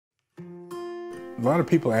A lot of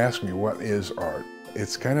people ask me, what is art?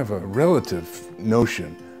 It's kind of a relative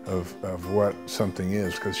notion of what something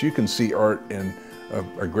is, because you can see art in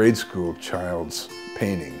a grade school child's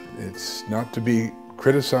painting. It's not to be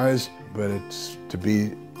criticized, but it's to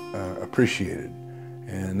be appreciated.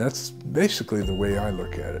 And that's basically the way I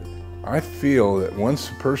look at it. I feel that once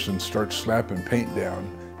a person starts slapping paint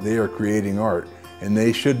down, they are creating art, and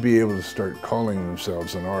they should be able to start calling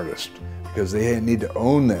themselves an artist, because they need to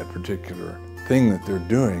own that particular thing that they're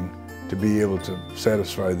doing to be able to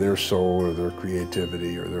satisfy their soul or their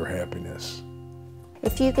creativity or their happiness.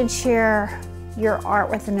 If you can share your art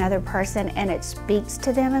with another person and it speaks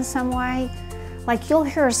to them in some way, like you'll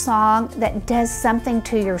hear a song that does something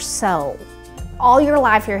to your soul. All your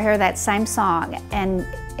life you'll hear that same song and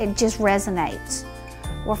it just resonates.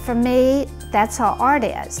 Well, for me, that's how art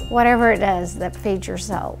is. Whatever it does that feeds your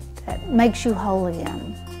soul, that makes you whole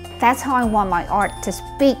again. That's how I want my art to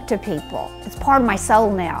speak to people. It's part of my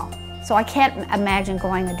soul now. So I can't imagine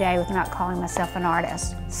going a day without calling myself an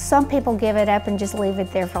artist. Some people give it up and just leave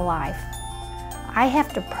it there for life. I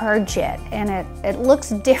have to purge it, and it looks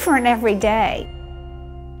different every day.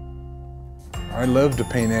 I love to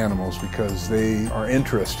paint animals because they are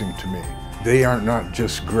interesting to me. They are not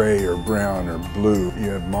just gray or brown or blue. You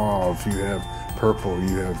have mauve, you have purple,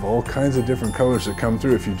 you have all kinds of different colors that come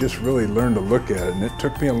through if you just really learn to look at it. And it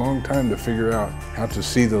took me a long time to figure out how to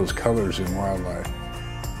see those colors in wildlife.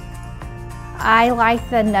 I like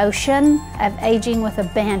the notion of aging with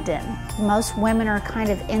abandon. Most women are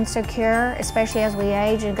kind of insecure, especially as we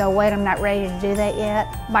age, and go, wait, I'm not ready to do that yet.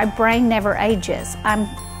 My brain never ages.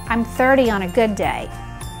 I'm 30 on a good day,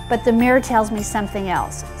 but the mirror tells me something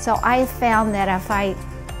else. So I have found that if I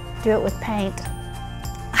do it with paint,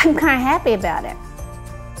 I'm kind of happy about it.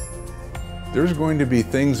 There's going to be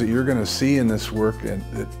things that you're going to see in this work and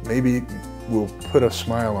that maybe will put a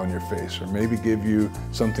smile on your face, or maybe give you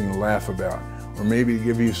something to laugh about, or maybe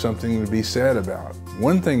give you something to be sad about.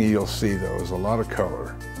 One thing you'll see though is a lot of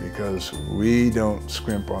color, because we don't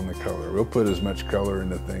scrimp on the color. We'll put as much color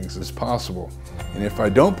into things as possible. And if I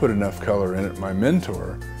don't put enough color in it, my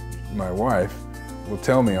mentor, my wife, will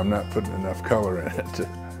tell me I'm not putting enough color in it.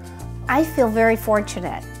 I feel very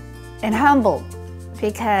fortunate and humbled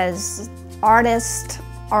because artists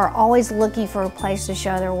are always looking for a place to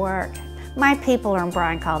show their work. My people are in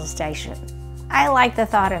Bryan College Station. I like the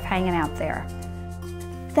thought of hanging out there.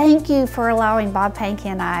 Thank you for allowing Bob Pankey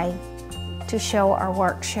and I to show our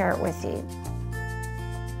work, share it with you.